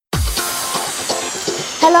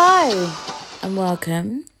Hello and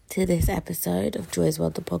welcome to this episode of Joy's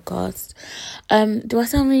World, the podcast. Do I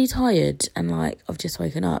sound really tired and like I've just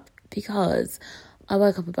woken up? Because I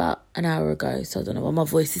woke up about an hour ago, so I don't know why my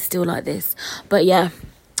voice is still like this. But yeah,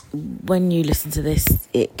 when you listen to this,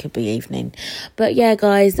 it could be evening. But yeah,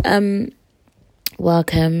 guys,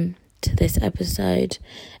 welcome to this episode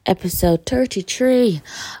 33.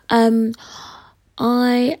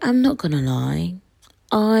 I am not gonna lie,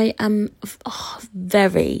 I am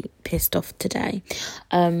very pissed off today.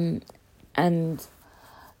 And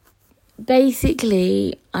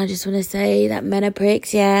basically, I just want to say that men are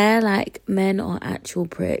pricks, yeah? Like, men are actual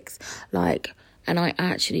pricks. Like, and I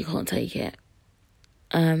actually can't take it.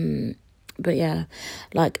 But yeah,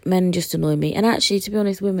 like, men just annoy me. And actually, to be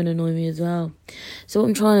honest, women annoy me as well. So what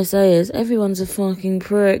I'm trying to say is, everyone's a fucking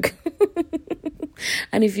prick.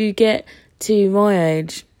 And if you get to my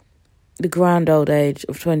age, the grand old age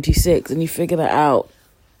of 26, and you figure that out,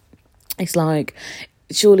 it's like,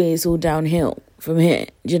 surely it's all downhill from here.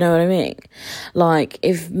 Do you know what I mean? Like,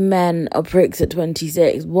 if men are pricks at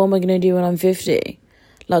 26, what am I going to do when I'm 50?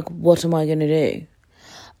 Like, what am I going to do?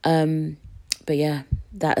 But yeah,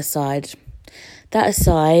 that aside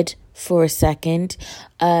for a second,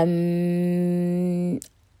 I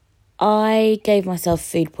gave myself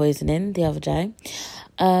food poisoning the other day,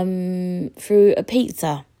 through a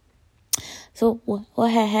pizza. So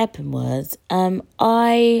what had happened was,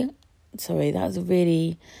 sorry, that was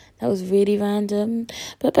really random.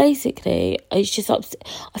 But basically, it's just I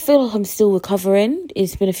feel like I'm still recovering.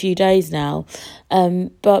 It's been a few days now.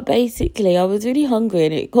 But basically, I was really hungry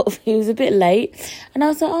and it was a bit late. And I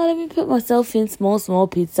was like, let me put myself in small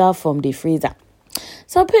pizza from the freezer.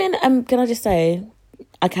 So I put in, can I just say,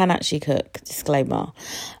 I can actually cook, disclaimer.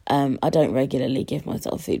 I don't regularly give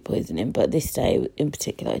myself food poisoning, but this day in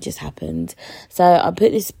particular, it just happened. So I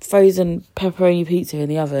put this frozen pepperoni pizza in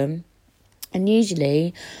the oven. And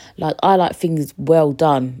usually, like, I like things well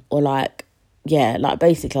done, or like, yeah, like,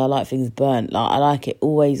 basically I like things burnt. Like, I like it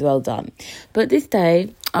always well done. But this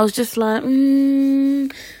day, I was just like,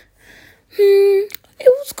 it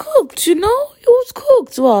was cooked, you know? It was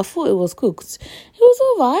cooked. Well, I thought it was cooked. It was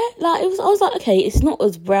all right. Like, I was like, okay, it's not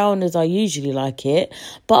as brown as I usually like it.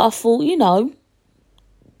 But I thought, you know,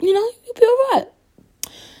 it'll be all right.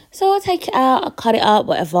 So I take it out, I cut it up,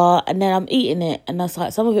 whatever, and then I'm eating it. And I was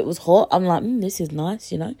like, some of it was hot. I'm like, this is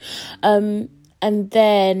nice, you know? And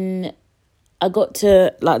then I got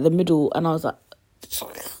to, like, the middle, and I was like,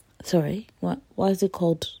 sorry, what? Why is it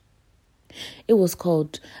cold? It was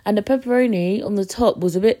cold. And the pepperoni on the top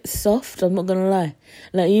was a bit soft, I'm not going to lie.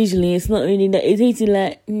 Like, usually it's not really that. It's eating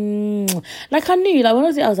like, like, I knew, like, when I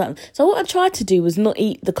was like, so what I tried to do was not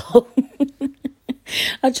eat the cold.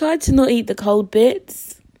 I tried to not eat the cold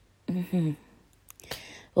bits. Mm-hmm.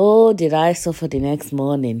 Oh, did I suffer the next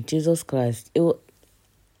morning? Jesus Christ.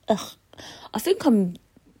 I think I'm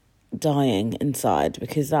dying inside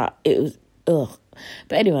because it was.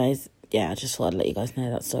 But anyways, yeah, I just thought I'd let you guys know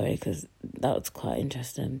that story because that was quite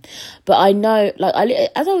interesting. But I know, like,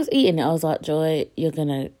 as I was eating it, I was like, Joy, you're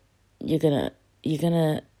gonna,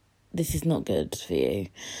 this is not good for you.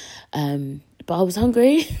 But I was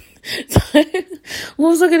hungry. So what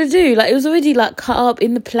was I going to do? Like, it was already, like, cut up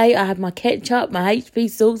in the plate. I had my ketchup, my HP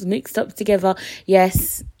sauce mixed up together.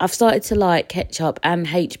 Yes, I've started to like ketchup and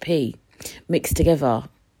HP mixed together.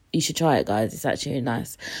 You should try it, guys. It's actually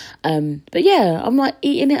nice. But yeah, I'm like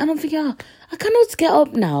eating it and I'm thinking, I cannot get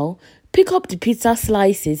up now, pick up the pizza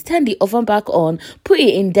slices, turn the oven back on, put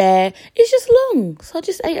it in there. It's just long. So I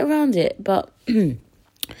just ate around it. But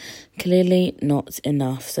clearly not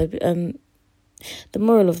enough. So the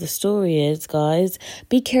moral of the story is, guys,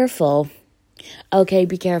 be careful. Okay,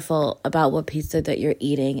 be careful about what pizza that you're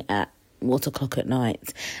eating at 1:00 at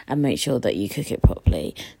night, and make sure that you cook it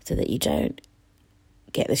properly so that you don't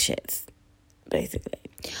get the shits, basically.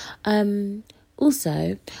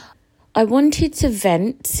 Also, I wanted to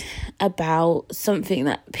vent about something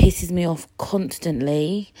that pisses me off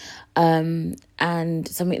constantly, and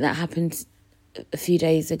something that happened a few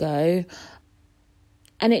days ago.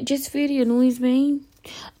 And it just really annoys me.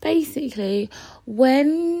 Basically,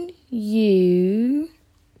 when you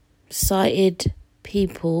sighted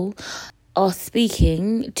people are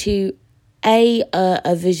speaking to a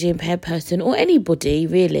visually impaired person, or anybody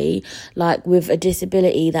really, like, with a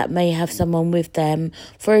disability that may have someone with them.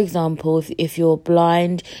 For example, if you're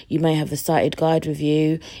blind, you may have a sighted guide with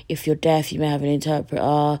you. If you're deaf, you may have an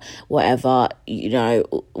interpreter, whatever,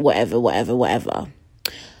 whatever.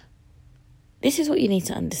 This is what you need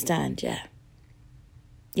to understand, yeah?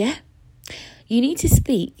 Yeah? You need to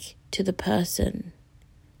speak to the person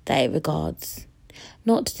that it regards.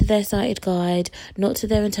 not to their sighted guide, not to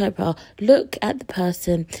their interpreter. Look at the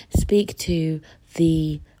person, speak to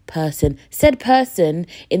the person. Said person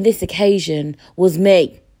in this occasion was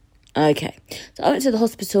me. Okay, so I went to the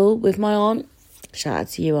hospital with my aunt. Shout out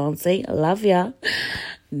to you, auntie. I love ya.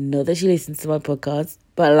 Not that she listens to my podcast,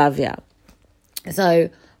 but I love ya. So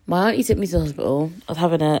my auntie took me to the hospital. I was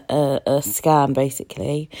having a scan,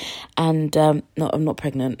 basically. And, no, I'm not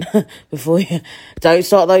pregnant. Before you... Don't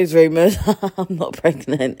start those rumours. I'm not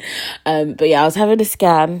pregnant. But yeah, I was having a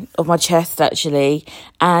scan of my chest, actually.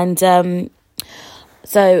 And,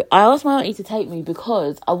 so I asked my auntie to take me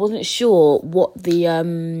because I wasn't sure what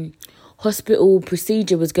the hospital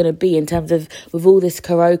procedure was going to be in terms of with all this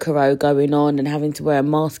coro going on and having to wear a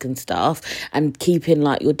mask and stuff and keeping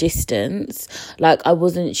like your distance. Like I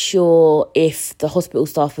wasn't sure if the hospital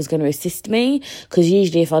staff was going to assist me, because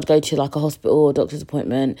usually if I'd go to like a hospital or doctor's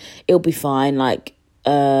appointment, it'll be fine. Like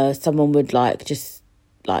someone would like just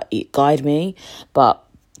like guide me, but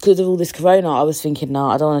because of all this corona, I was thinking, no,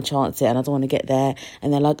 I don't want to chance it and I don't want to get there.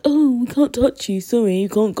 And they're like, oh, we can't touch you. Sorry, we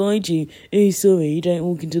can't guide you. Oh, sorry, you don't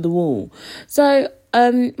walk into the wall. So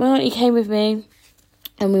my auntie came with me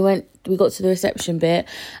and we got to the reception bit,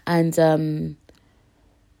 and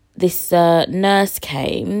this nurse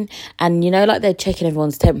came, and you know, like they're checking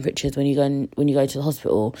everyone's temperatures when you go to the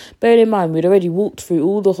hospital. Bearing in mind, we'd already walked through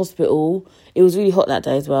all the hospital. It was really hot that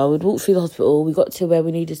day as well. We'd walked through the hospital. We got to where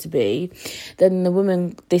we needed to be. Then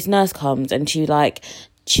this nurse comes and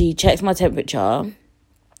she checks my temperature,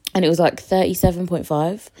 and it was like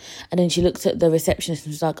 37.5. And then she looked at the receptionist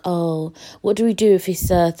and was like, oh, what do we do if it's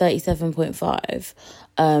 37.5?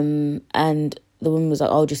 And the woman was like,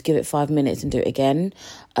 oh, just give it 5 minutes and do it again.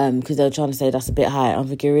 Because they were trying to say that's a bit high. I'm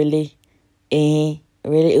thinking, really?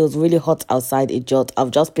 Really? It was really hot outside. I've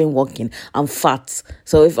just been walking. I'm fat.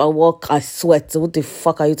 So if I walk, I sweat. So what the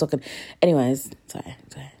fuck are you talking? Anyways, sorry.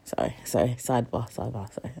 Sidebar.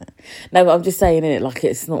 Sorry. No, but I'm just saying it, like,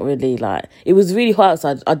 it's not really, like, it was really hot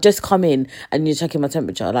outside. I'd just come in and you're checking my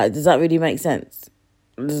temperature. Like, does that really make sense?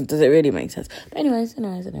 Does it really make sense? But anyways.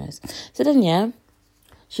 So then, yeah,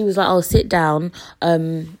 she was like, oh, sit down,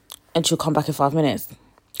 and she'll come back in 5 minutes.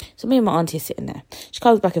 So me and my auntie are sitting there. She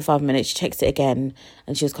comes back in 5 minutes, she checks it again,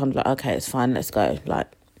 and she was kind of like, okay, it's fine, let's go. Like,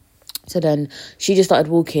 so then she just started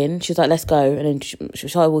walking. She was like, let's go. And then she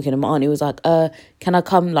started walking, and my auntie was like, can I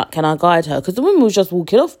come, like, can I guide her? Because the woman was just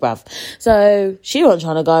walking off, bruv. So she wasn't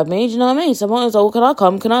trying to guide me, do you know what I mean? So my auntie was like, well, can I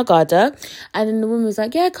come? Can I guide her? And then the woman was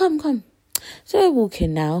like, yeah, come. So we're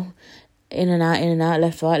walking now, in and out,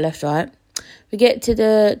 left, right. We get to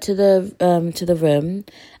the room,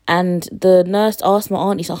 and the nurse asked my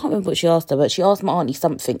auntie, so I can't remember what she asked her, but she asked my auntie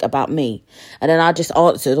something about me. And then I just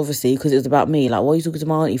answered, obviously, because it was about me. Like, what are you talking to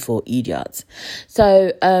my auntie for, idiot?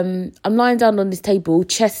 So I'm lying down on this table,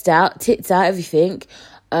 chest out, tits out, everything.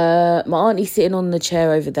 My auntie's sitting on the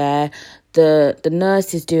chair over there. The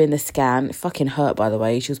nurse is doing the scan. It fucking hurt, by the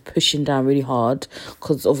way. She was pushing down really hard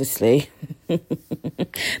because obviously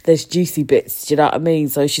there's juicy bits. Do you know what I mean?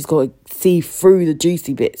 So she's got to see through the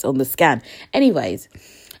juicy bits on the scan. Anyways,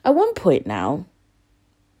 at one point now,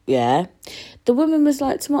 yeah, the woman was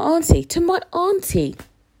like to my auntie,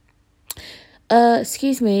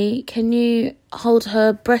 excuse me, can you hold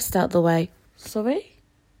her breast out the way? Sorry?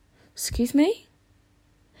 Excuse me?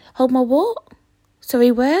 Hold my what?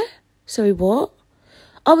 Sorry, where? Sorry, what?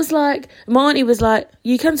 I was like, my auntie was like,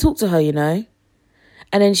 you can talk to her, you know.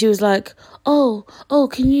 And then she was like, oh,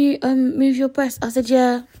 can you move your breast? I said,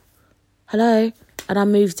 yeah. Hello? And I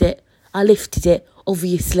moved it. I lifted it,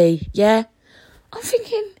 obviously, yeah. I'm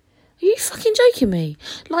thinking, are you fucking joking me?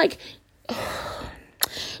 Like, do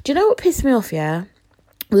you know what pissed me off, yeah?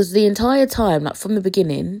 Was the entire time, like from the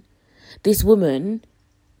beginning, this woman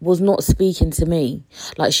was not speaking to me.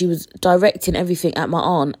 Like, she was directing everything at my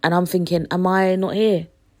aunt, and I'm thinking, am I not here?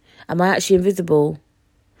 Am I actually invisible?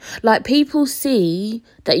 Like, people see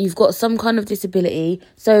that you've got some kind of disability.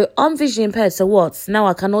 So I'm visually impaired, so what? Now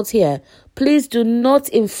I cannot hear. Please do not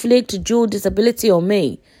inflict dual disability on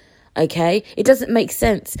me. Okay? It doesn't make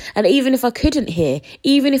sense. And even if I couldn't hear,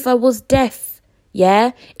 even if I was deaf, yeah,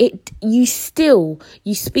 you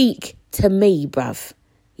speak to me, bruv.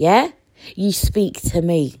 Yeah? You speak to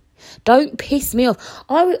me. Don't piss me off.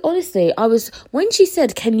 When she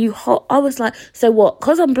said, can you I was like, so what?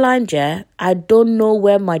 Because I'm blind, yeah? I don't know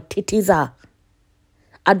where my titties are.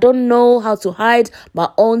 I don't know how to hide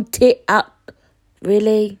my own tit out.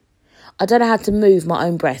 Really? I don't know how to move my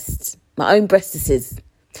own breasts. My own breastises.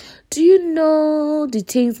 Do you know the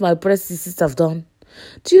things my breastises have done?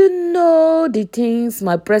 Do you know the things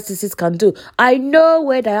my breastises can do? I know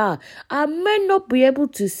where they are. I may not be able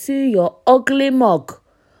to see your ugly mug,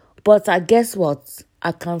 But I guess what?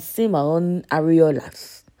 I can see my own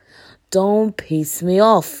areolas. Don't piss me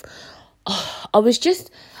off. I was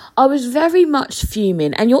very much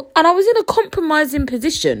fuming, and I was in a compromising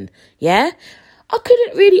position, yeah? I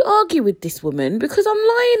couldn't really argue with this woman because I'm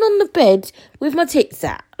lying on the bed with my tits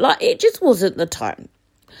out. Like, it just wasn't the time.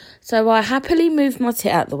 So I happily moved my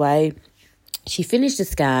tit out the way. She finished the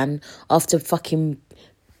scan after fucking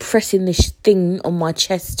pressing this thing on my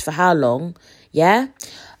chest for how long, yeah?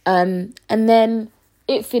 And then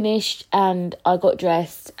it finished and I got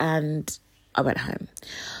dressed and I went home.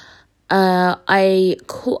 I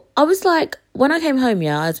was like, when I came home,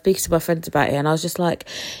 I was speaking to my friends about it, and I was just like,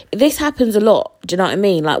 this happens a lot. Do you know what I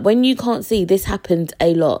mean? Like, when you can't see, this happens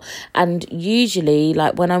a lot. And usually,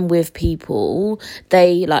 like, when I'm with people,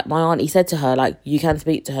 like, my auntie said to her, like, you can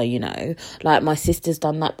speak to her, you know. Like, my sister's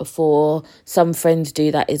done that before. Some friends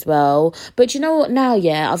do that as well. But you know what? Now,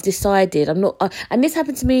 I've decided I'm not... and this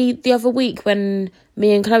happened to me the other week when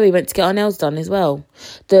me and Chloe went to get our nails done as well.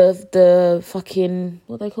 The fucking...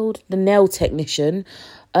 what are they called? The nail technician...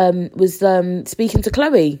 was speaking to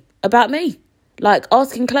Chloe about me, like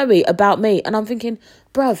asking Chloe about me, and I'm thinking,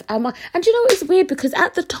 bruv, am I? And you know what, it's weird because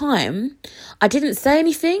at the time I didn't say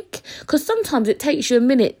anything, because sometimes it takes you a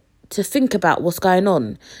minute to think about what's going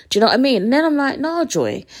on. Do you know what I mean? And then I'm like, nah,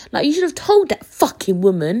 Joy, like, you should have told that fucking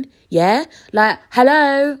woman, yeah? Like,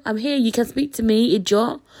 hello, I'm here, you can speak to me,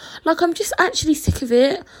 idiot. Like, I'm just actually sick of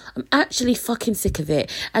it. I'm actually fucking sick of it.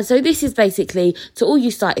 And so this is basically to all you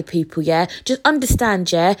sighted people, yeah? Just understand,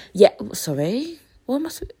 yeah? Sorry?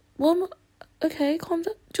 Okay, calm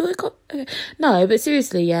down. Joy, okay. No, but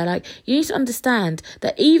seriously, yeah, like, you need to understand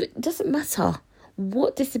that it doesn't matter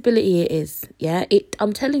what disability it is, yeah?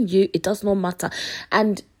 I'm telling you, it does not matter.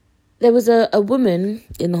 And there was a woman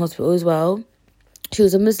in the hospital as well. She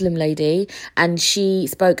was a Muslim lady and she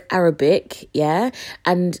spoke Arabic, yeah?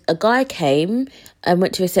 And a guy came and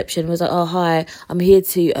went to reception and was like, oh, hi, I'm here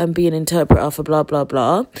to be an interpreter for blah, blah,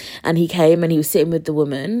 blah. And he came and he was sitting with the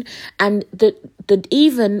woman. And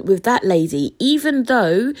even with that lady, even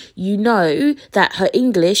though you know that her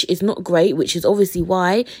English is not great, which is obviously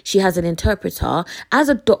why she has an interpreter, as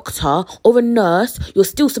a doctor or a nurse, you're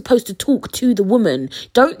still supposed to talk to the woman.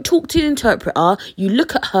 Don't talk to the interpreter. You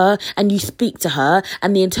look at her and you speak to her,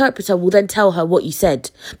 and the interpreter will then tell her what you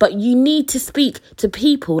said. But you need to speak to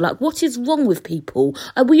people. Like, what is wrong with people?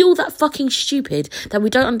 Are we all that fucking stupid that we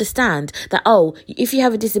don't understand that, oh, if you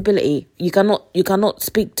have a disability, you cannot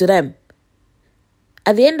speak to them?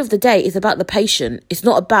 At the end of the day, it's about the patient. It's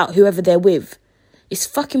not about whoever they're with. It's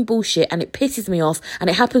fucking bullshit, and it pisses me off, and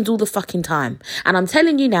it happens all the fucking time. And I'm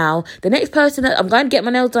telling you now, the next person that I'm going to get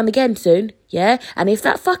my nails done again soon, yeah? And if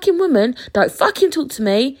that fucking woman don't fucking talk to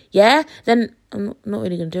me, yeah, then I'm not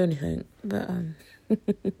really going to do anything. But,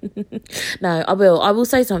 no, I will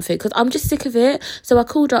say something, because I'm just sick of it. So I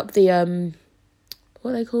called up the,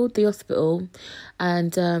 what are they called? The hospital.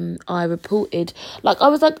 And I reported, like, I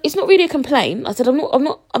was like, it's not really a complaint. I said, I don't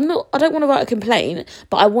want to write a complaint,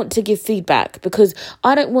 but I want to give feedback, because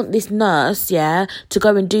I don't want this nurse, yeah, to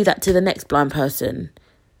go and do that to the next blind person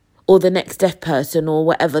or the next deaf person or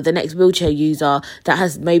whatever, the next wheelchair user that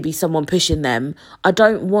has maybe someone pushing them. I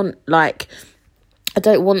don't want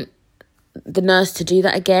the nurse to do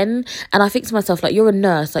that again. And I think to myself, like, you're a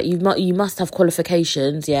nurse, like, you must have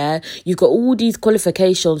qualifications, yeah? You've got all these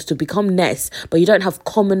qualifications to become nurse, but you don't have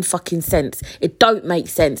common fucking sense. It don't make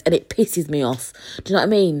sense, and it pisses me off. Do you know what I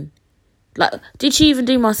mean? Like, did she even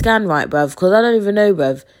do my scan right, bruv? Because I don't even know,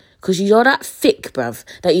 bruv. Because you're that thick, bruv,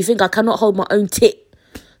 that you think I cannot hold my own tit.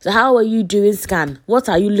 So how are you doing scan? What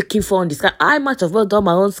are you looking for on this scan? I might have well done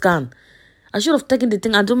my own scan. I should have taken the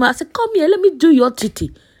thing and done my... I said, come here, let me do your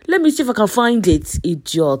titty. Let me see if I can find it.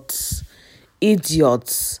 Idiots.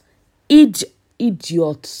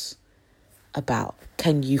 About,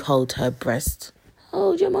 can you hold her breast?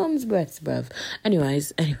 Hold your mum's breast, bruv.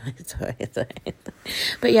 Anyways, sorry.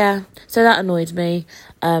 But yeah, so that annoyed me.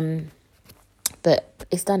 But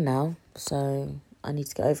it's done now, so I need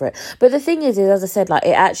to get over it. But the thing is, as I said, like,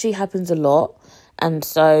 it actually happens a lot. And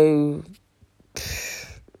so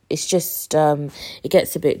it's just, it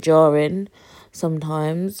gets a bit jarring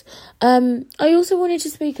sometimes. I also wanted to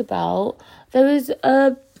speak about, there was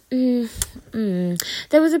a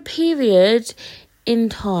period in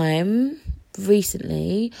time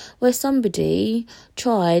recently where somebody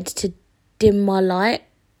tried to dim my light,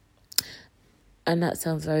 and that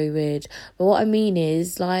sounds very weird, but what I mean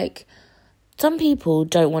is, like, some people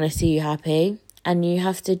don't want to see you happy, and you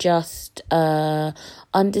have to just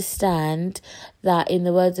understand that, in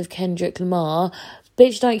the words of Kendrick Lamar,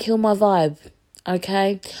 bitch, don't kill my vibe.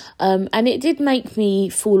 Okay. And it did make me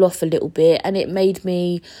fall off a little bit, and it made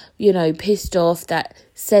me, pissed off that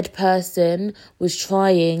said person was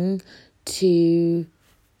trying to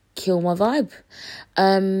kill my vibe.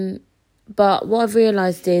 But what I've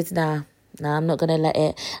realised is, I'm not going to let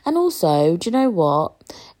it. And also, do you know what?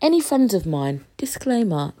 Any friends of mine,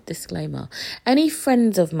 disclaimer, any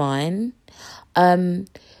friends of mine,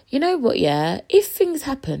 you know what, yeah? If things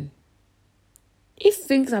happen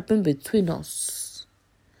between us,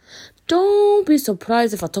 don't be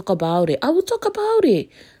surprised if I talk about it. I will talk about it.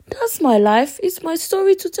 That's my life. It's my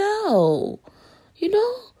story to tell. I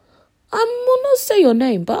will not say your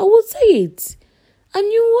name, but I will say it.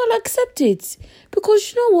 And you will accept it.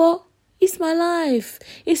 Because you know what? It's my life.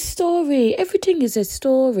 It's story. Everything is a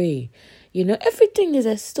story. Everything is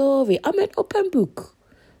a story. I'm an open book.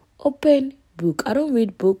 Open book. I don't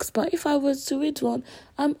read books, but if I was to read one,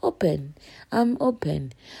 I'm open.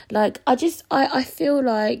 Like, I feel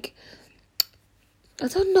like, I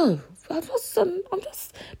don't know.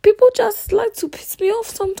 People just like to piss me off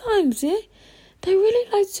sometimes, yeah? They really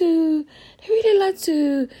like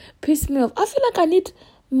to piss me off. I feel like I need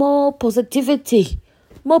more positivity.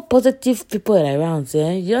 More positive people around,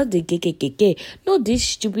 yeah? Just the KKKK. Not this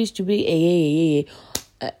stupid,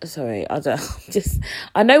 sorry,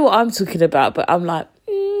 I know what I'm talking about, but I'm like,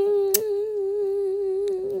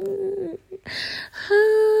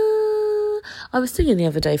 I was singing the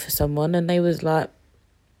other day for someone, and they was like,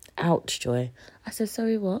 ouch, Joy. I said,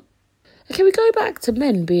 sorry, what? Okay, we go back to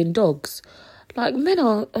men being dogs. Like,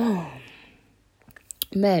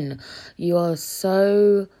 men, you are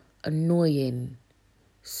so annoying.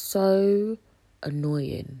 So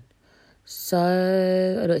annoying.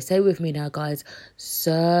 Say it with me now, guys.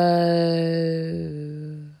 So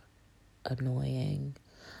annoying.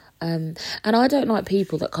 And I don't like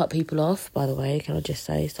people that cut people off, by the way, can I just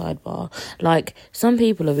say, sidebar. Like, some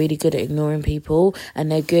people are really good at ignoring people, and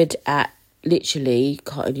they're good at literally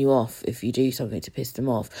cutting you off if you do something to piss them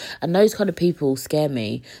off. And those kind of people scare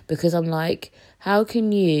me, because I'm like, how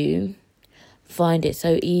can you find it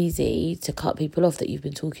so easy to cut people off that you've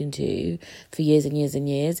been talking to for years and years and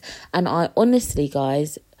years? And I honestly,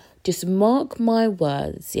 guys, just mark my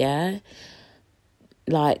words, yeah?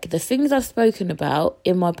 Like, the things I've spoken about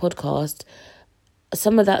in my podcast,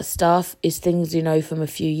 some of that stuff is things, from a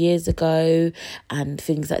few years ago, and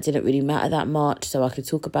things that didn't really matter that much, so I could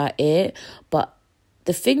talk about it. But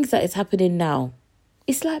the things that is happening now,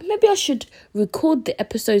 it's like, maybe I should record the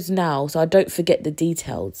episodes now so I don't forget the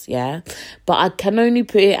details, yeah? But I can only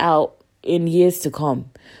put it out in years to come.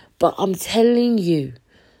 But I'm telling you,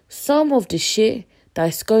 some of the shit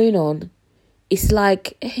that's going on, it's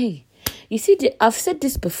like, hey, you see, I've said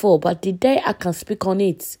this before, but the day I can speak on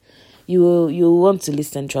it, you will want to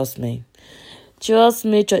listen, trust me. This,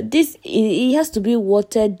 it has to be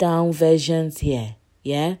watered down versions here,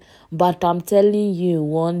 yeah? But I'm telling you,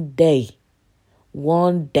 one day,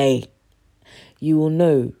 you will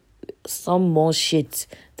know some more shit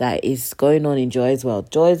that is going on in Joy's World.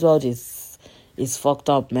 Joy's World is fucked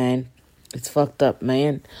up, man. It's fucked up,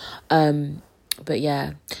 man. But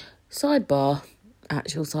yeah,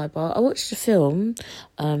 actual sidebar. I watched a film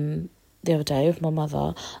the other day with my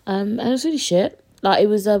mother, and it was really shit. Like, it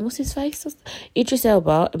was what's his face? Idris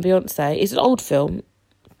Elba and Beyonce. It's an old film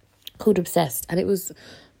called Obsessed, and it was,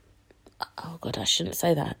 oh god, I shouldn't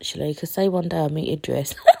say that actually, because say one day I'll meet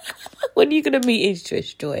Idris. When are you gonna meet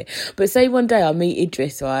Idris, Joy? But say one day I'll meet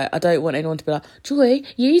Idris, right? I don't want anyone to be like, Joy,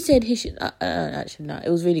 you said he should. Actually, no, it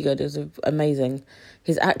was really good. It was amazing.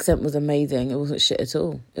 His accent was amazing. It wasn't shit at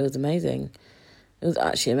all. It was amazing. It was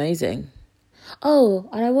actually amazing. Oh,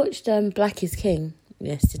 and I watched Black is King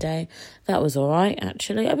yesterday. That was all right,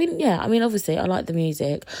 actually. I mean, obviously, I like the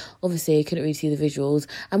music. Obviously, I couldn't really see the visuals.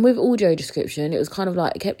 And with audio description, it was kind of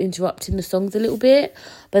like, it kept interrupting the songs a little bit.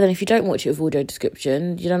 But then if you don't watch it with audio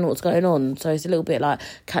description, you don't know what's going on. So it's a little bit like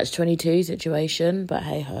catch-22 situation. But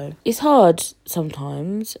hey-ho. It's hard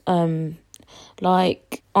sometimes.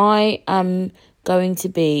 Like, I am going to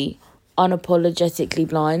be unapologetically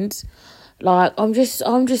blind. Like, I'm just,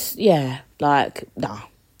 yeah, like, nah.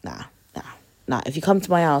 If you come to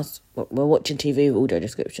my house, we're watching TV with audio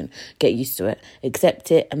description, get used to it, accept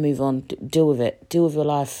it and move on, deal with it, deal with your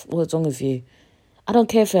life. What's wrong with you? I don't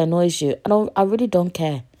care if it annoys you. I really don't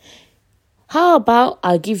care. How about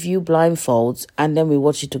I give you blindfolds and then we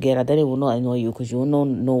watch it together, then it will not annoy you because you will not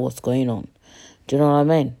know what's going on. Do you know what I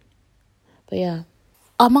mean? But yeah.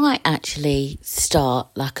 I might actually start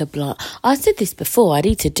like a blog. I said this before. I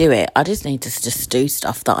need to do it. I just need to just do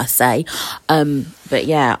stuff that I say. But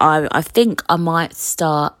yeah, I think I might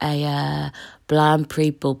start a blind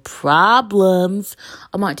people problems.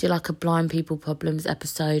 I might do like a blind people problems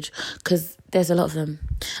episode because there's a lot of them.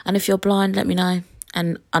 And if you're blind, let me know.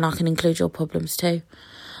 And I can include your problems too.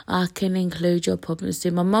 My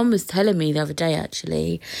mum was telling me the other day,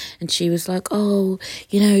 actually, and she was like, oh,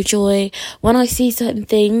 Joy, when I see certain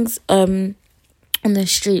things on the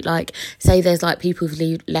street, like, say there's, like, people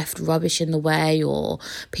who've left rubbish in the way or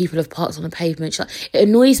people have parked on the pavement, she's like, it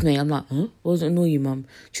annoys me. I'm like, huh? What does it annoy you, mum?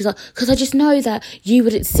 She's like, because I just know that you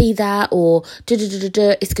wouldn't see that or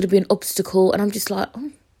it's going to be an obstacle. And I'm just like,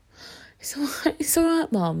 oh. It's all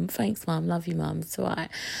right, mum. Thanks, mum. Love you, mum. It's all right.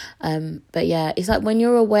 But yeah, it's like when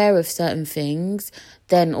you're aware of certain things,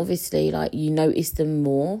 then obviously, like, you notice them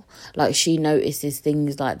more. Like, she notices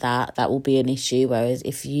things like that will be an issue. Whereas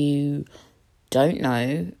if you don't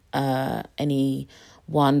know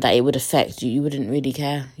anyone that it would affect, you wouldn't really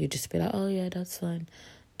care. You'd just be like, oh yeah, that's fine.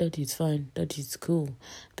 Daddy's fine. Daddy's cool.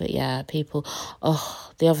 But yeah, people.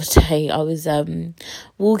 Oh, the other day I was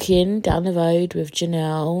walking down the road with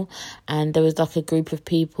Janelle, and there was like a group of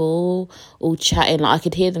people all chatting. Like, I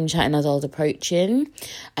could hear them chatting as I was approaching,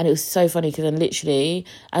 and it was so funny because then literally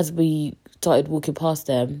as we started walking past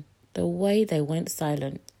them, the way they went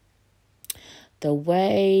silent. The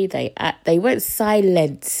way they went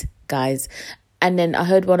silent, guys. And then I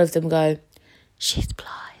heard one of them go, she's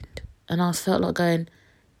blind. And I felt like going,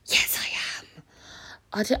 yes, I am.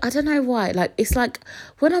 I don't know why. Like, it's like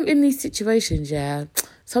when I'm in these situations, yeah,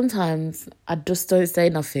 sometimes I just don't say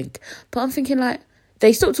nothing. But I'm thinking, like,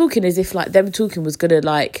 they stopped talking as if, like, them talking was going to,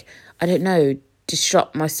 like, I don't know,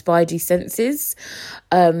 disrupt my spidey senses.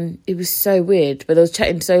 It was so weird. But they was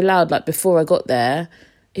chatting so loud, like, before I got there.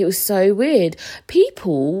 It was so weird.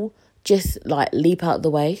 People just, like, leap out the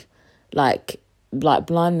way. Like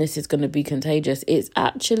blindness is going to be contagious. It's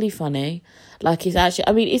actually funny. Like, it's actually,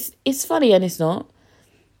 I mean, it's funny and it's not.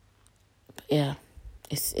 But yeah,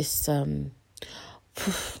 it's I'll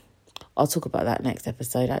talk about that next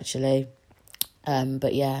episode, actually.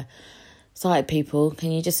 But yeah, sighted people,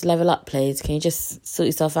 can you just level up, please? Can you just sort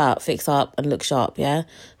yourself out, fix up and look sharp, yeah?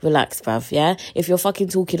 Relax, bruv, yeah? If you're fucking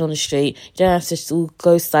talking on the street, you don't have to all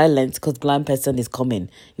go silent because blind person is coming.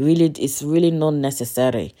 It's really not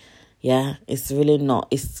necessary. Yeah, it's really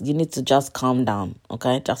not. You need to just calm down,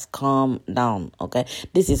 okay? Just calm down, okay?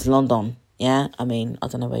 This is London, yeah? I mean, I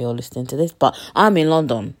don't know where you're listening to this, but I'm in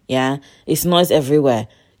London, yeah? It's noise everywhere.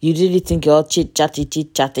 You really think you're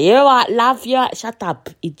chit-chatty. You know what, love, shut up,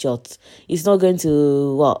 idiot. It's not going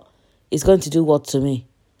to, what? It's going to do what to me?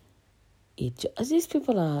 Idiot. These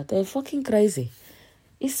people they're fucking crazy.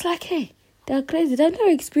 It's like, hey, they're crazy. They've never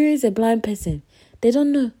experienced a blind person. They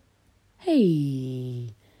don't know.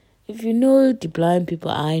 Hey... If you know the blind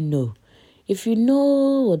people, I know. If you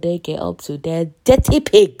know what they get up to, they're dirty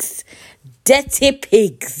pigs. Dirty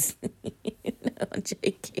pigs. No, I'm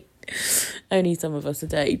joking. Only some of us are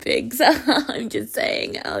dirty pigs. I'm just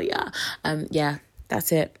saying. Oh, yeah. Yeah,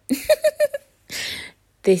 that's it.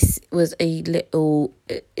 This was a little...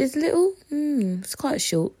 It's quite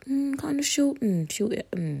short. Kind of short.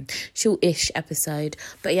 Short-ish episode.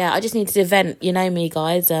 But yeah, I just needed to vent. You know me,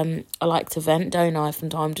 guys. I like to vent, don't I, from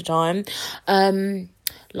time to time.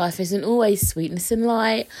 Life isn't always sweetness and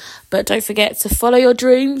light. But don't forget to follow your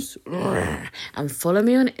dreams. And follow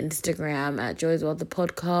me on Instagram at Joy's World, the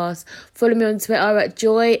podcast. Follow me on Twitter at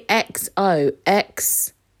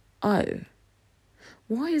JoyXOXO.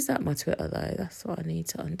 Why is that my Twitter, though? That's what I need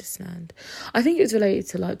to understand. I think it was related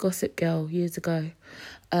to, like, Gossip Girl years ago.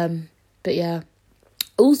 But, yeah.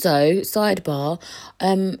 Also, sidebar,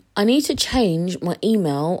 I need to change my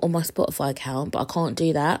email on my Spotify account, but I can't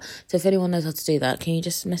do that. So if anyone knows how to do that, can you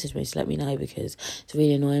just message me to let me know? Because it's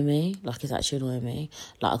really annoying me. Like, it's actually annoying me.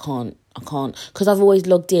 Like, I can't. Because I've always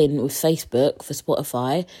logged in with Facebook for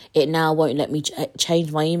Spotify. It now won't let me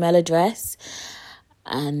change my email address.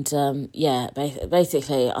 And yeah,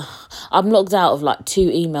 basically I'm logged out of like 2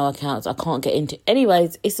 email accounts I can't get into.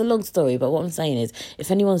 Anyways, it's a long story, but what I'm saying is, if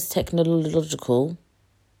anyone's technological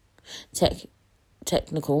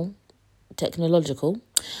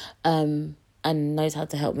and knows how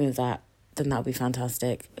to help me with that, then that would be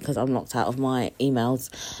fantastic, because I'm locked out of my emails,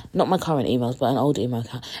 not my current emails, but an old email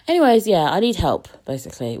account. Anyways, yeah, I need help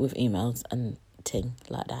basically with emails and ting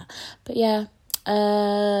like that. But yeah,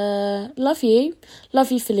 love you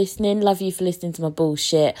for listening to my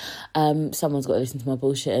bullshit. Someone's got to listen to my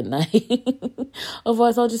bullshit, haven't they?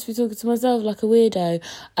 Otherwise I'll just be talking to myself like a weirdo.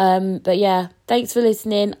 But yeah, thanks for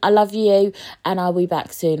listening. I love you, and I'll be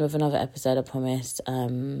back soon with another episode, I promise.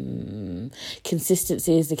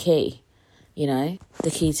 Consistency is the key, you know, the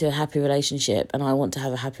key to a happy relationship, and I want to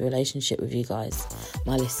have a happy relationship with you guys,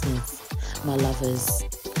 my listeners, my lovers.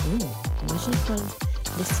 Imagine if my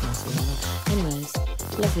listeners were like, anyways,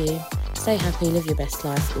 love you. Stay happy, live your best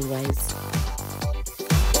life always.